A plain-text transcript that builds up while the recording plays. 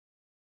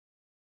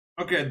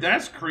Okay,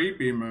 that's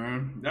creepy,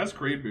 man. That's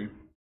creepy.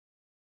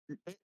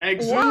 Work.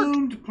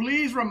 Exhumed,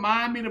 please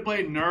remind me to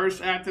play Nurse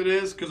after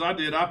this, because I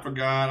did. I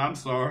forgot. I'm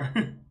sorry.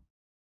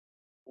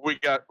 We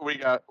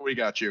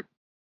got you.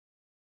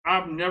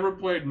 I've never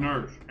played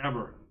Nurse,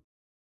 ever.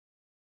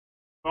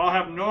 So I'll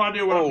have no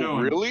idea what I'm Oh,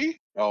 doing.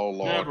 really? Oh,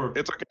 Lord. Never.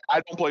 It's okay.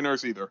 I don't play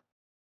Nurse either.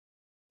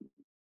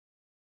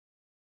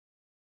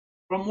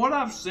 From what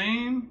I've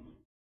seen,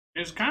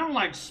 it's kind of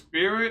like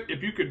Spirit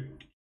if you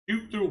could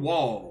shoot through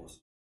walls,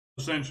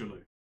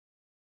 essentially.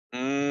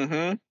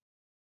 Mm-hmm.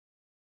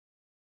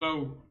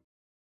 So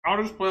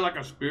I'll just play like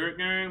a Spirit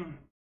game.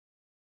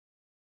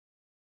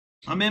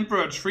 I'm in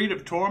for a treat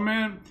of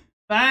torment.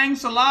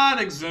 Thanks a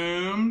lot,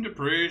 Exhumed.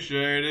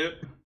 Appreciate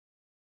it.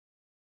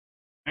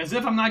 As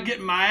if I'm not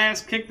getting my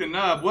ass kicked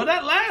enough. Well,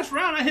 that last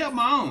round I held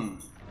my own.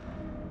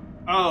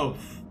 Oh,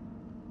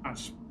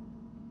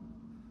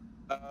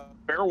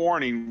 Fair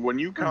warning, when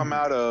you come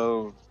out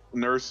of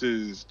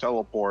Nurse's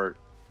teleport,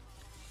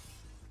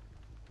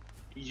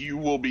 you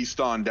will be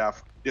stunned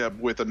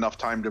with enough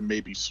time to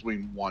maybe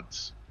swing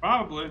once.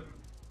 probably.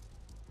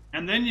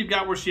 And then you've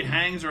got where she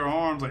hangs her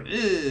arms like,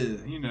 ew,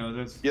 you know,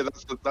 that's... Yeah,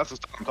 that's the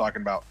stuff I'm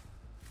talking about.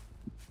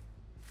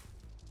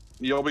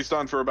 You'll be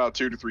stunned for about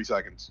 2 to 3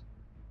 seconds.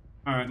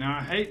 Alright, now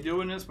I hate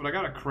doing this, but I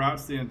gotta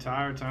crouch the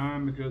entire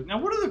time because... Now,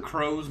 what do the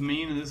crows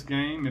mean in this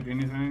game, if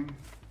anything?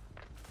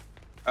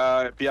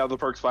 If you have the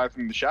perks 5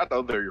 from the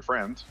shadow, they're your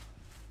friends.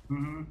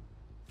 Mm-hmm.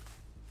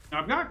 Now,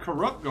 I've got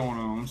Corrupt going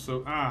on,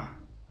 so,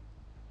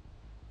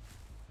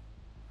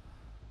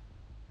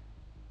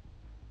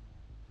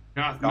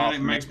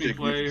 Gothmatic makes me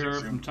play her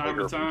from time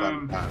to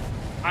time.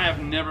 I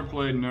have never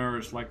played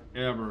Nurse, like,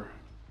 ever.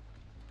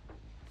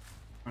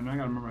 And I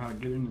gotta remember how to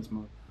get in this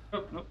mode.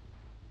 Oh, nope.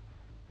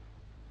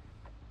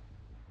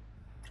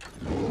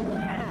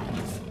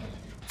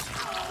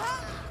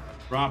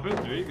 Drop it.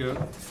 There you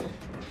go.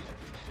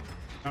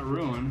 Not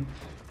ruined.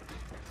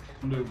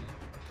 Undo.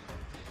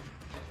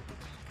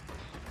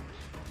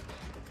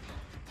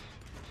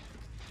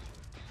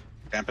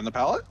 Dampen the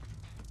palette?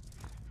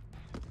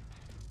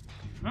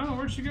 No,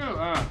 where'd she go?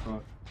 Ah,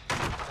 fuck.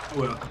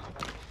 Oh well.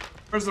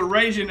 Where's the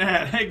raging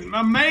at? Hey,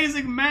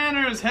 Amazing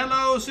Manners!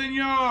 Hello,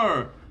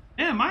 senor!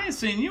 Damn, I ain't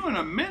seen you in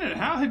a minute.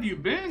 How have you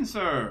been,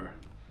 sir?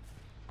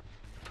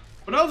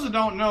 For those that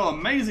don't know,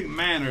 Amazing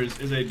Manners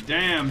is a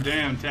damn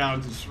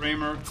talented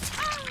streamer.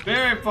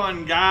 Very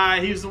fun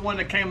guy. He's the one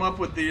that came up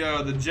with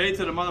the J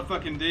to the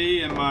motherfucking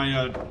D and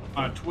my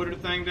my Twitter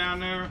thing down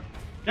there.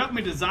 Helped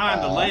me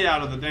design the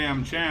layout of the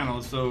damn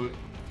channel. So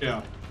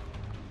yeah,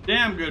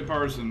 damn good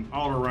person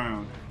all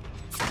around.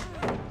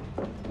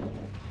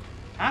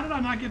 How did I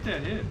not get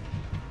that hit?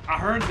 I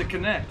heard the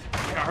connect.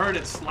 Like I heard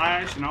it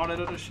slash and all that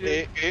other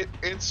shit.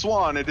 It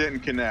swung. It didn't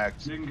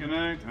connect. Didn't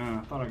connect. I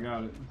thought I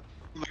got it.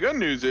 The good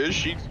news is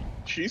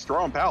she's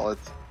throwing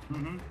pallets.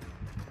 Mm-hmm.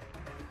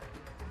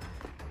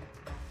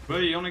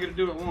 But you only get to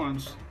do it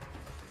once.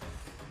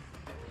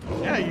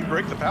 Yeah, you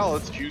break the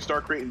pallets, you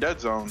start creating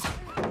dead zones.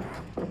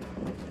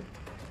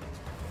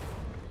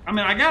 I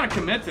mean, I gotta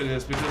commit to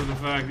this because of the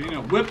fact that, you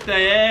know, whip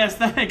they ass.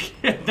 Thank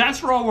you.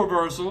 That's role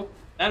reversal.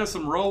 That is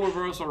some role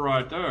reversal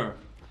right there.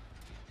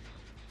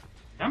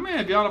 How many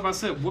of y'all have I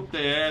said whoop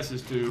their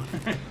asses to?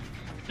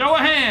 Show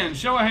of hands,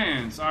 show of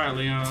hands. All right,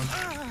 Leon.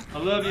 I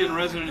love you in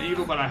Resident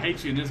Evil, but I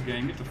hate you in this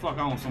game. Get the fuck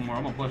on somewhere.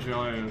 I'm gonna bust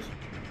your ass.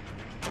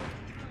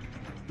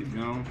 He's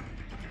gone.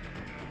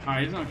 All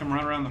right, he's gonna come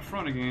right around the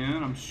front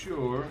again, I'm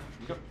sure.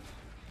 Yep.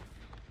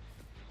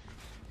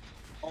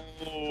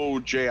 Oh,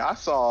 Jay, I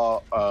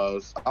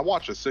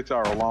watched a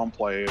 6-hour long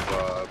play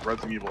of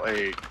Resident Evil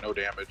 8, no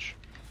damage.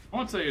 I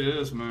want to tell you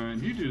this,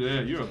 man. You do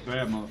that, you're a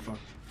bad motherfucker.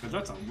 Because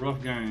that's a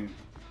rough game.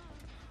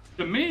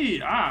 To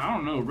me, I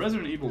don't know,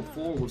 Resident Evil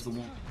 4 was the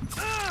one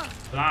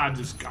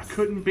that I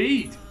couldn't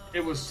beat.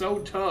 It was so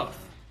tough.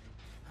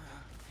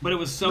 But it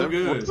was so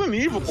good. Resident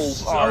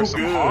Evils are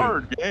some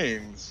hard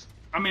games.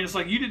 I mean, it's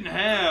like you didn't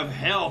have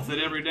health at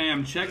every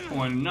damn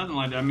checkpoint and nothing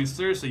like that. I mean,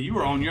 seriously, you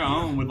were on your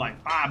own with like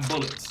 5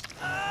 bullets.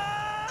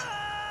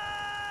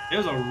 It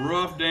was a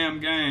rough damn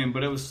game,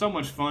 but it was so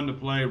much fun to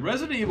play.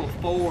 Resident Evil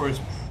 4 is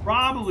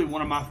probably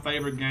one of my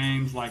favorite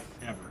games, like,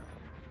 ever.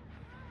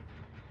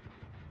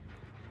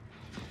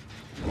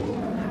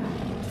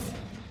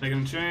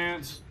 Taking a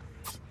chance.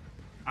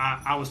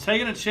 I was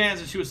taking a chance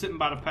that she was sitting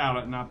by the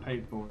pallet and I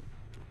paid for it.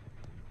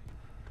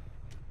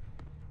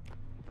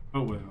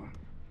 Oh well.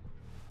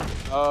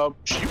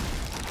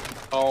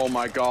 Oh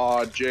my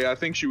god, Jay, I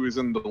think she was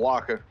in the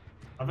locker.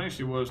 I think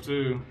she was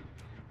too.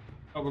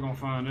 Oh, we're gonna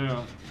find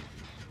out.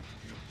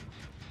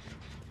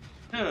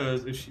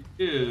 Because if she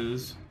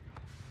is...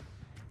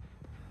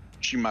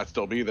 She might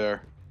still be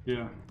there.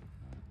 Yeah.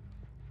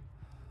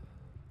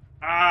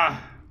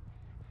 Ah!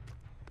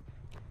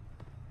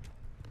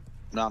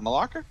 Not in the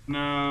locker?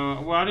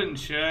 No, well, I didn't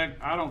check.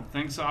 I don't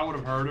think so. I would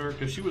have heard her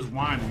because she was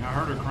whining. I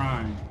heard her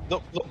crying. The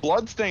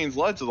bloodstains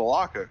led to the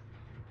locker.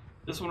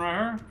 This one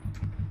right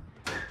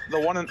here?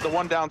 The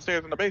one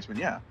downstairs in the basement,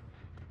 yeah.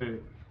 Hey.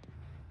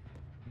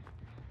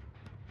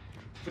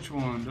 Which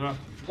one? Did I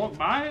walk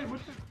by it? What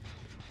the...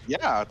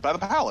 Yeah, by the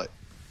pallet.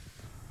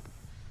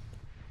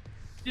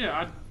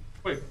 Yeah,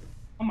 wait.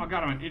 Oh my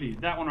god, I'm an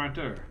idiot. That one right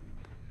there.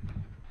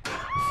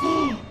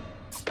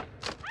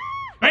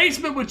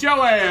 Basement with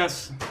your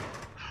ass.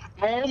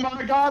 Oh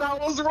my god, I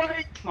was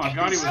right. Oh my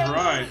god, he was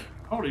right.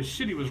 Holy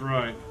shit, he was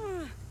right.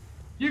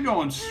 You're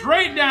going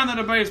straight down to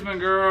the basement,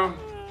 girl.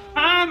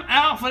 I'm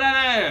out for that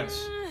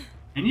ass.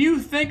 And you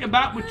think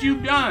about what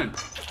you've done.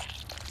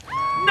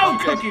 No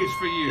cookies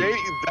for you.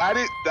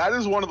 That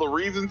is one of the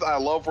reasons I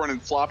love running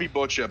Sloppy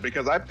Butcher,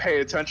 because I pay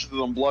attention to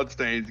them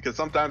bloodstains, because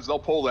sometimes they'll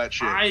pull that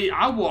shit.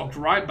 I walked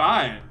right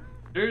by it.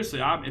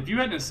 Seriously, if you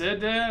hadn't said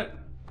that,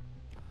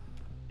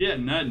 yeah,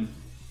 nothing.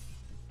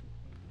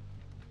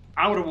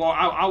 I would have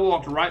I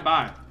walked right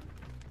by it.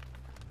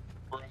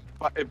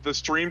 If the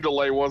stream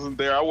delay wasn't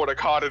there, I would have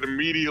caught it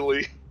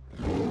immediately.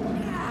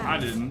 I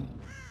didn't.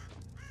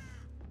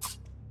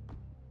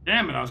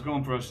 Damn it, I was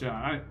going for a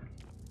shot.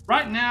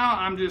 Right now,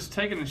 I'm just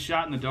taking a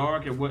shot in the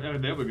dark at what...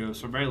 there we go,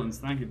 surveillance.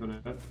 Thank you for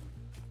that.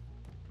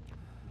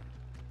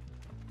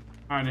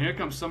 Alright, now here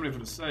comes somebody for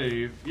the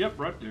save. Yep,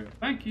 right there.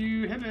 Thank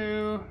you.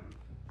 Hello.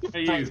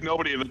 Hey, you.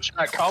 Nobody in the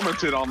chat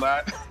commented on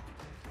that.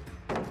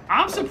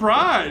 I'm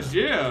surprised,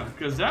 yeah,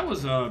 because that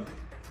was,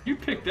 you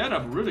picked that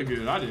up really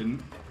good. I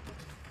didn't.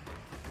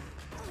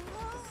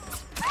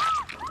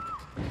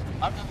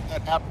 I've had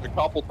that happen a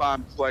couple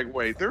times. Like,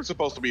 wait, there's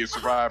supposed to be a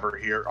survivor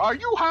here. Are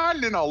you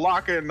hiding in a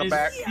locker in the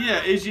back?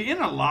 Yeah, is you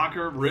in a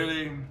locker,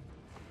 really?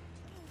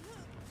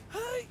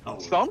 Oh.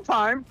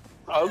 Sometimes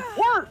does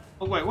work.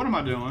 Oh, wait, what am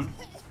I doing?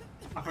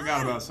 I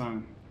forgot about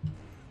something.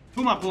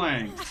 Who am I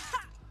playing?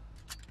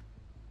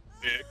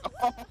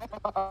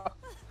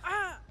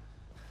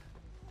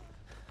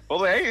 Well,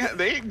 they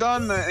ain't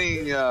done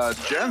any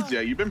gens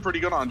yet. You've been pretty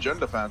good on gen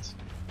defense.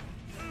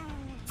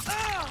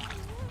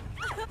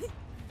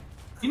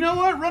 You know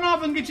what? Run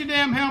off and get your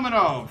damn helmet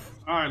off.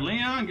 All right,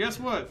 Leon, guess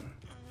what?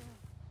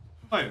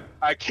 Player.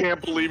 I can't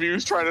believe he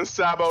was trying to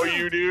sabo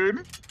you, dude.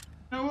 You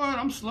know what?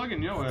 I'm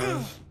slugging your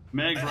ass.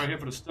 Meg's right here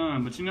for the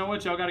stun, but you know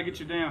what? Y'all got to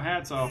get your damn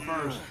hats off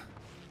first.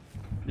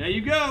 There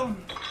you go.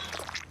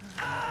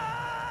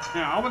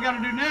 Now, all we got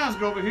to do now is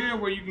go over here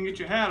where you can get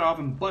your hat off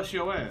and bust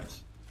your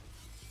ass.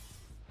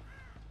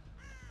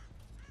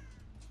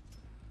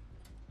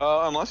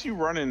 Unless you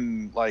run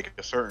in, like,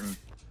 a certain...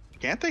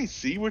 Can't they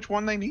see which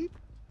one they need?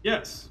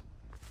 Yes.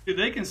 Dude,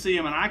 they can see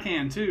him and I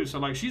can too, so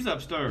like she's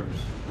upstairs.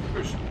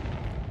 Where is she?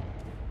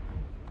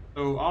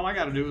 So all I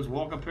gotta do is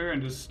walk up here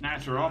and just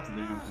snatch her off the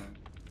damn thing.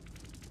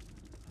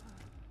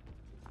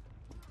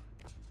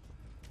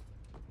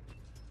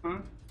 Huh?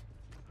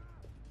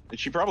 And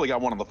she probably got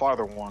one of the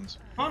farther ones.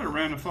 Probably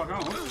ran the fuck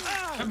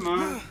off. Never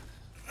mind.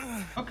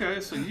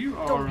 Okay, so you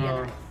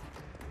are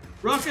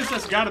Ruckus,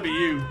 that's gotta be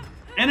you.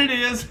 And it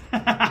is.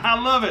 I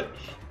love it.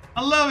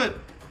 I love it.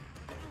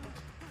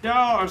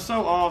 Y'all are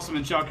so awesome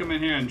that y'all come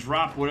in here and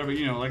drop whatever,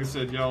 you know, like I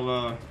said, y'all,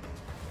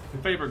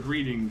 your favorite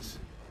greetings.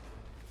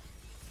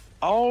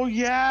 Oh,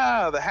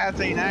 yeah, the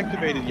hats ain't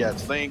activated yet,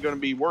 so they ain't gonna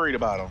be worried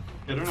about them.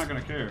 Yeah, they're not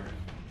gonna care.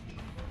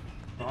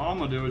 So all I'm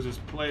gonna do is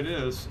just play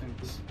this and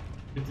just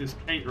get this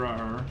Kate right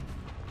here.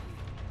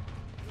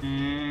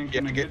 And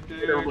can I get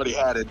there? Everybody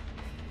had it.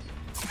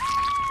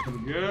 There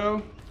we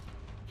go.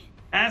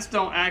 Hats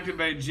don't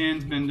activate,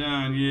 gen's been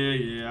done.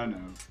 Yeah, I know.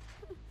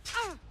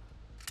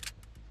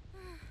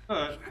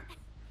 But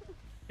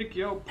pick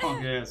your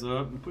punk ass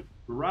up and put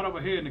you right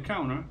over here in the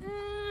corner.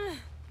 Oh.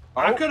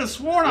 I could have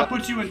sworn I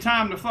put you in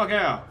time to fuck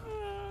out.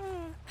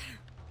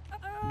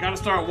 Gotta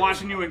start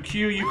watching you in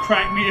queue. You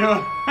crack me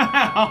up.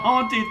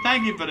 Auntie,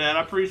 thank you for that.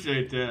 I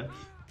appreciate that.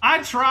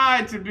 I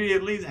tried to be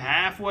at least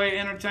halfway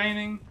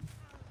entertaining.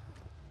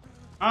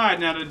 Alright,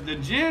 now the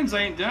gens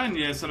ain't done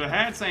yet, so the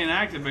hats ain't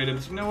activated.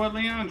 But you know what,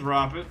 Leon?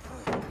 Drop it.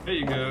 There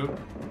you go.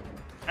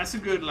 That's a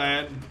good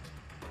lad.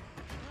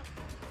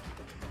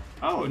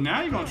 Oh, now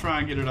you're gonna try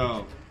and get it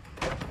off.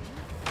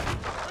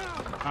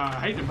 I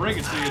hate to break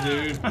it to you,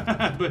 dude,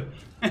 but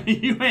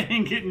you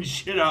ain't getting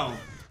shit off.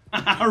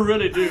 I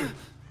really do.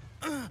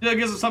 Still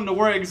gives us something to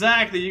worry.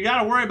 Exactly. You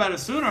gotta worry about it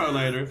sooner or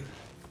later.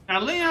 Now,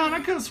 Leon, I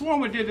could have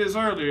sworn we did this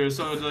earlier,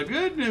 so the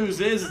good news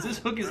is this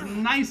hook is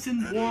nice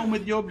and warm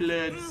with your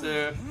blood,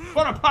 sir.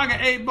 What a pocket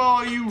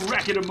 8-ball, you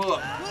racking them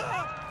up.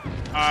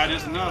 Alright,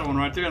 there's another one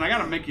right there, and I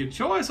gotta make you a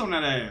choice on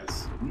that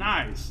ass.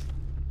 Nice.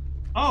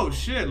 Oh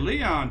shit,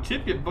 Leon,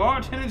 tip your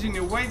bartenders and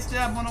your wait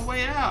staff on the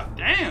way out.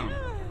 Damn.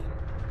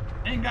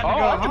 Ain't got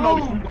to go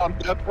home.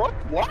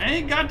 What?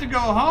 Ain't got to go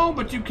home,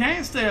 but you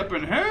can't stay up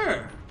in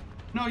her.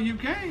 No, you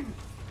can't.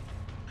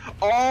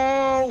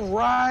 Oh,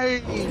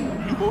 right.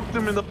 You booked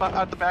him at the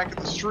back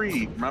of the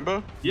street,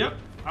 remember? Yep,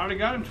 I already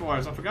got him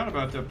twice. I forgot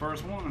about that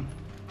first one.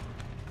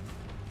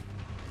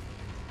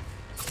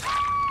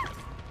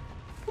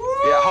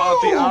 Yeah,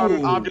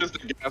 Hansi, I'm just a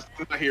guest.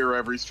 I hear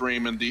every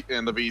stream in the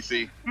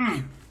VC.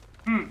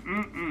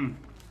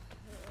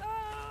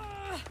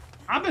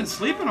 I've been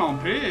sleeping on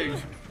Pig.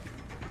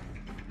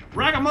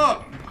 Rack 'em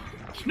up.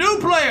 New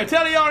player,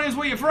 tell the audience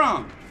where you're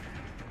from.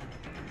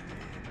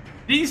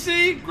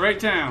 DC, great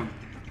town.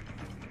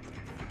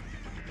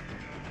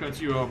 cut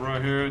you off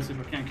right here and see if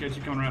I can't catch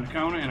you coming around the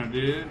corner, and I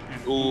did.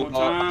 And Ooh, one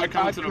more time,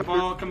 coming to the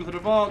vault, coming to the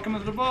vault, coming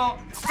to the vault.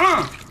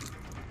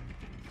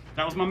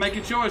 That was my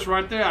making choice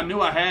right there. I knew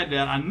I had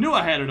that. I knew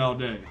I had it all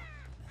day.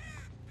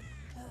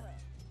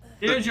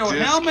 Here's your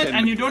helmet,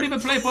 and you don't even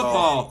play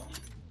football.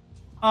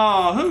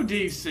 Oh, who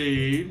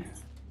DC'd?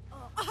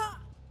 I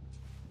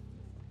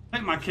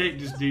think my cake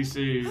just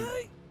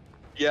DC'd.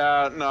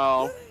 Yeah,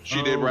 no.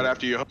 She did right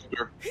after you hooked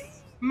her.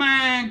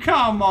 Man,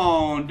 come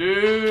on,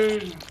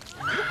 dude.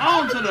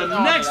 On to the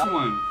next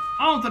one.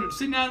 On to the...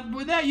 See, now,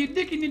 with that, you're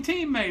dicking your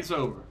teammates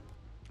over.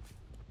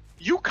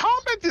 You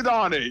commented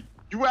on it.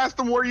 You asked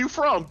them, where are you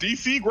from?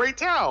 DC, great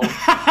town.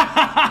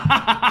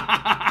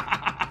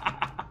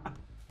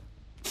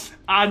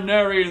 I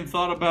never even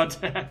thought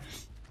about that.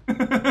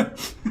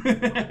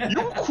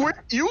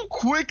 you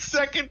quick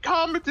second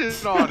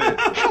commented on it.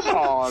 Come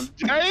on,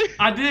 Jay.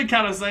 I did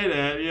kind of say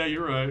that. Yeah,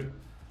 you're right.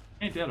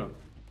 Ain't that a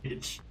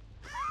bitch?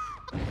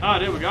 Ah,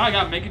 there we go. I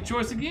got making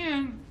choice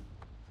again.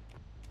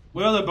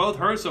 Well, they both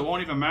hurt, so it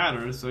won't even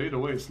matter. So either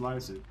way,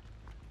 slice it.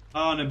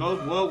 And they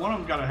both. Well, one of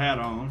them got a hat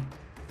on.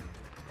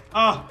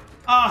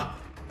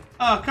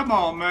 Come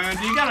on, man.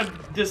 Do you got a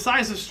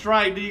decisive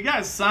strike? Do you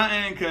got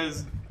something?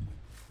 Cause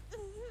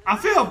I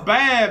feel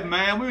bad,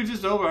 man. We were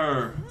just over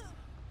her.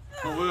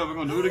 Oh well, we're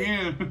gonna do it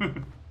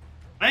again.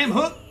 Aim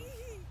hook.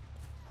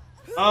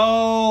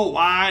 Oh,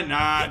 why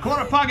not?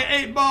 Corner pocket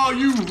 8-ball,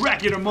 you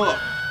racking them up.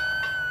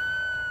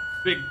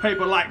 Big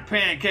paper like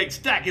pancakes,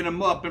 stacking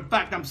them up. In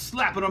fact, I'm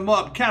slapping them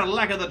up.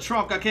 Cadillac of the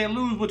trunk. I can't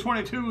lose with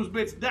 22s,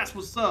 bitch. That's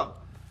what's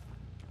up.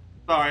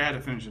 Sorry, I had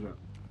to finish it up.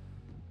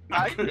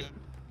 I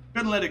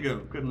couldn't let it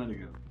go. Couldn't let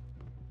it go.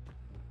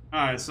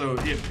 All right, so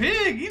yeah,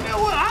 Pig. You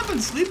know what? I've been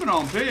sleeping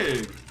on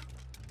Pig.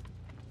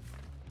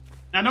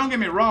 Now, don't get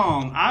me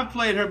wrong. I've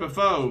played her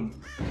before,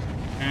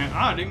 and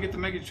I didn't get to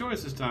make a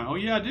choice this time. Oh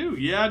yeah, I do.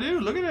 Yeah, I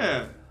do. Look at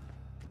that.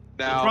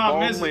 Now, the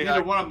problem is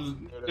neither one of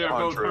them. They're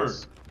both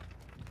hurt.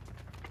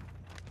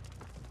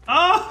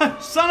 Oh,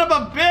 son of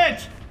a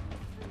bitch!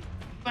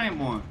 Same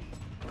one.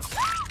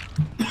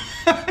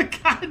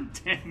 God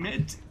damn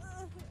it.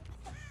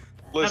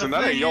 Listen,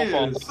 that ain't your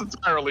fault. It's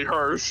entirely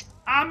hers.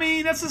 I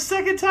mean, that's the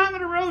second time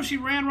in a row she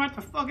ran right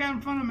the fuck out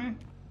in front of me.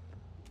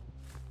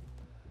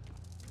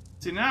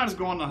 See, now it's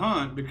going to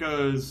hunt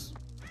because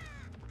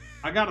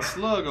I got a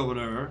slug over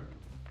there.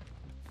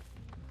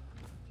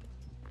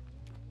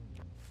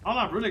 All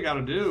I've really got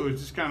to do is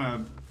just kind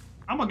of...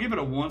 I'm going to give it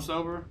a once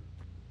over.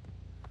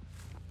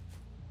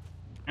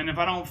 And if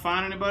I don't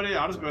find anybody,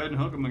 I'll just go ahead and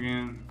hook them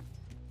again.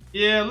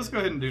 Yeah, let's go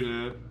ahead and do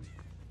that.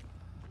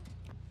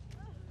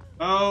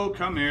 Oh,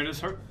 come here.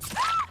 This hurt.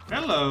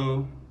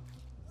 Hello.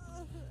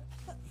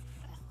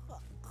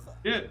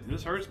 Shit,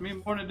 this hurts me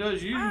more than it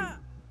does you.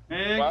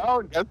 Meg.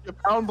 Well, guess you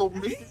found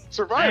the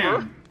survivor.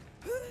 Damn.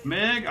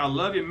 Meg, I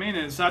love you, mean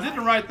it. So I did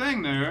the right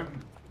thing there.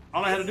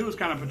 All I had to do was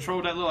kind of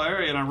patrol that little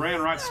area, and I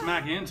ran right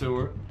smack into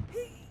her.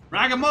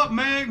 Rag him up,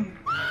 Meg.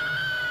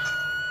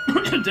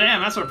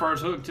 Damn, that's her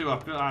first hook too.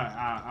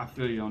 I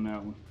feel you on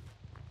that one.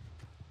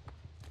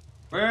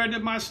 Where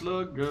did my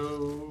slug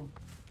go?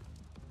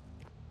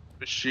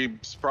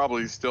 She's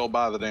probably still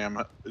by the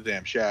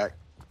damn shack.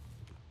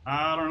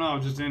 I don't know,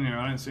 just in here.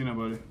 I didn't see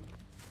nobody.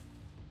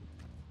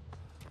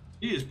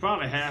 He is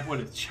probably halfway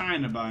to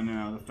China by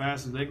now. The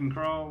fastest they can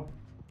crawl,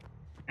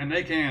 and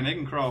they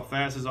can crawl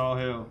fast as all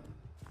hell.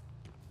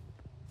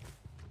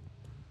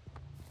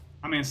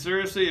 I mean,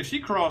 seriously, if she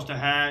crossed a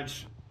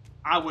hatch,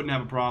 I wouldn't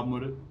have a problem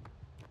with it.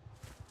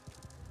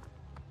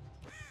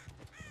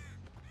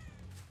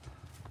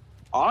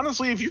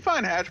 Honestly, if you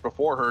find Hatch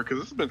before her, because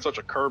this has been such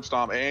a curb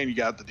stomp, and you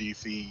got the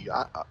DC.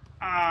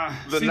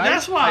 See,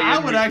 that's why I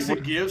would actually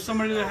give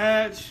somebody the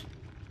Hatch.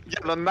 Yeah,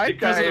 the night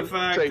because guy of the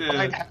fact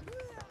that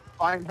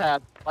find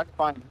Hatch,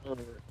 find her,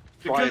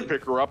 try and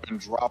pick her up and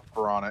drop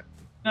her on it.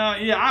 No,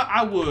 yeah,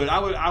 I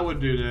would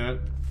do that.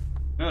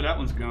 No, that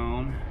one's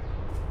gone.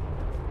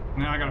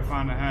 Now I gotta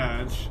find the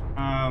Hatch.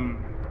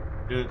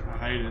 Shit, I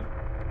hate it.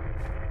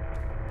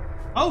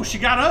 Oh, she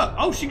got up.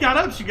 Oh, she got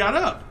up. She got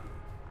up.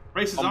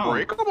 Race is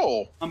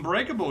Unbreakable. On.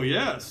 Unbreakable,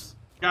 yes.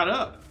 Got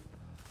up.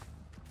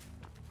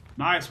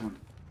 Nice one.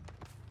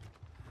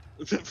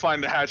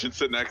 Find the hatch and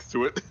sit next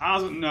to it.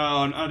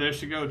 No, there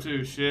she go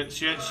too. Shit.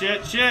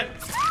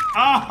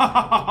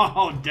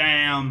 Oh,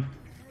 damn.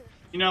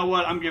 You know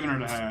what? I'm giving her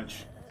the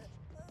hatch.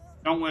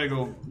 Don't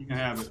wiggle. You can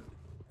have it.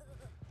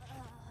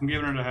 I'm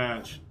giving her the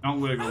hatch.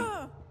 Don't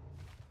wiggle.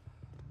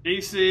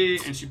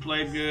 DC, and she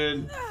played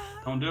good.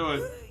 Don't do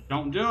it.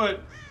 Don't do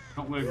it.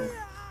 Don't wiggle.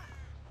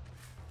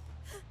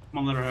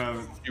 I'm gonna let her have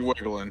it. You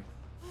wiggling.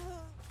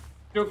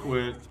 She'll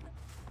quit.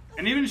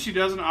 And even if she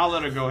doesn't, I'll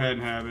let her go ahead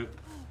and have it.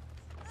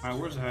 Alright,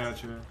 where's the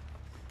hatch at?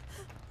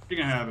 She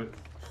can have it.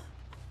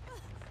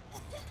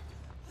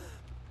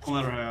 I'll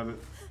let her have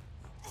it.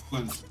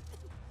 It's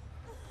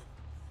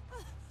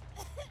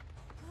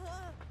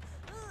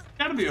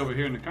gotta be over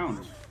here in the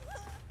corner.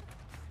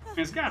 I mean,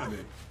 it's gotta be.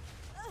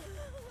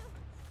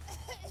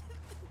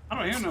 I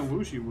don't hear no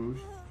whooshy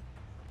whoosh.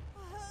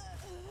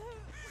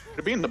 Could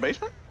it be in the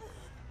basement?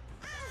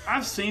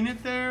 I've seen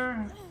it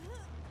there.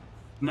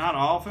 Not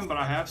often, but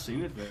I have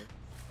seen it there.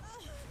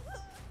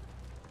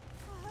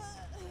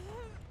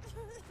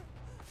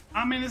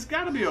 I mean, it's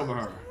got to be over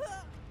her.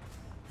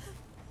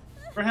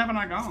 Where haven't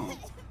I gone?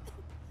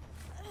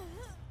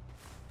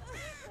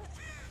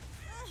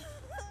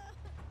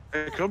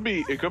 It could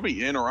be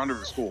in or under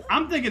the school.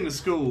 I'm thinking the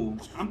school.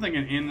 I'm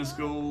thinking in the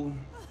school.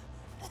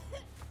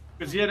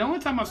 Because, yeah, the only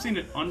time I've seen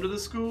it under the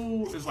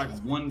school is like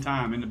one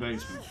time in the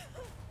basement.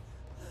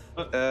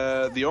 But,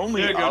 The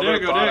only there you go, other there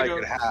you go, thought there I you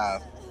could go.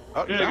 have.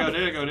 Oh, There you go,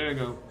 there you go, there you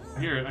go. I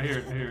hear it, I hear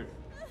it, I hear it.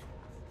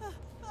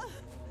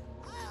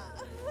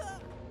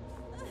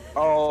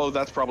 Oh,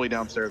 that's probably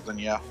downstairs then,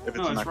 yeah. If it's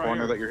No, in it's that right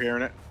corner here. that you're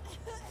hearing it.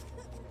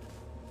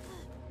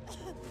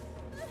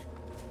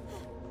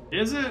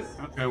 Is it?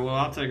 Okay, well,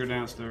 I'll take her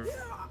downstairs.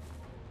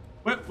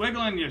 Quit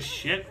wiggling, you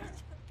shit.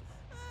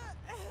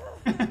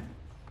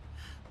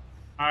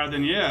 Alright,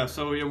 then, yeah,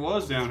 so it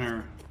was down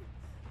here.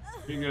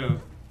 Here you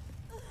go.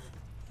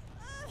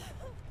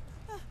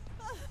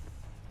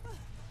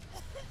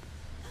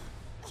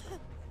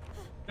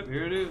 Yep,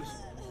 here it is.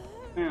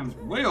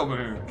 Damn, way over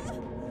here.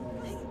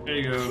 There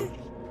you go.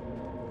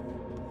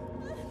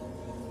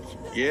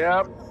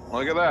 Yep,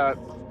 look at that.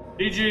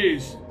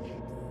 GG's.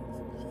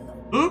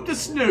 Boop the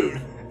snoot.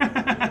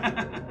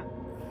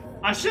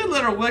 I should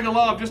let her wiggle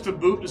off just to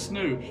boop the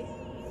snoot.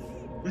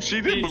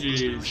 She did.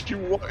 GG's. She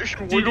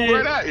wiggled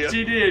right at you.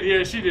 She did,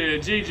 yeah, she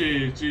did.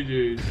 GG's,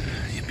 GG's.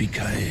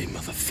 Yippee-ki-yay,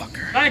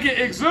 motherfucker. Thank you,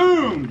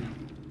 exhumed.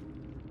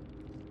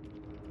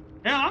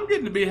 Hell, I'm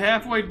getting to be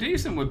halfway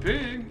decent with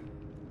Pig.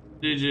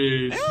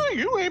 GG's. Yeah,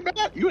 you ain't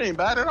bad. You ain't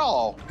bad at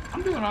all.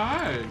 I'm doing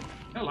alright.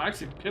 Hell, I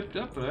actually pipped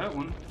up for that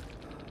one.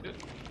 Yep.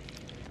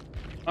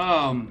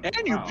 And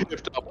you wow.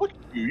 picked up. Look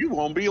at you. You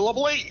gonna be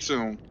level 8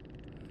 soon.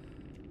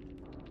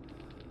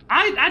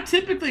 I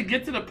typically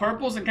get to the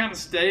purples and kind of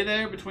stay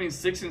there between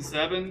 6 and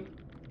 7. And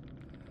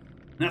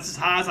that's as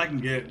high as I can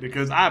get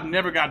because I've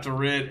never got to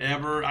red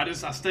ever. I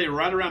stay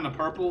right around the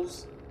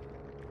purples.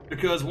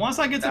 Because once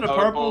I get to the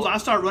purples, I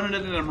start running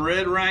into them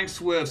red rank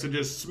swifts and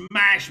just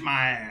smash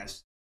my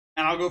ass.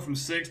 And I'll go from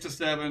 6 to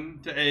 7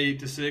 to 8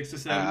 to 6 to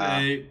 7 to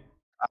 8.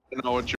 I know what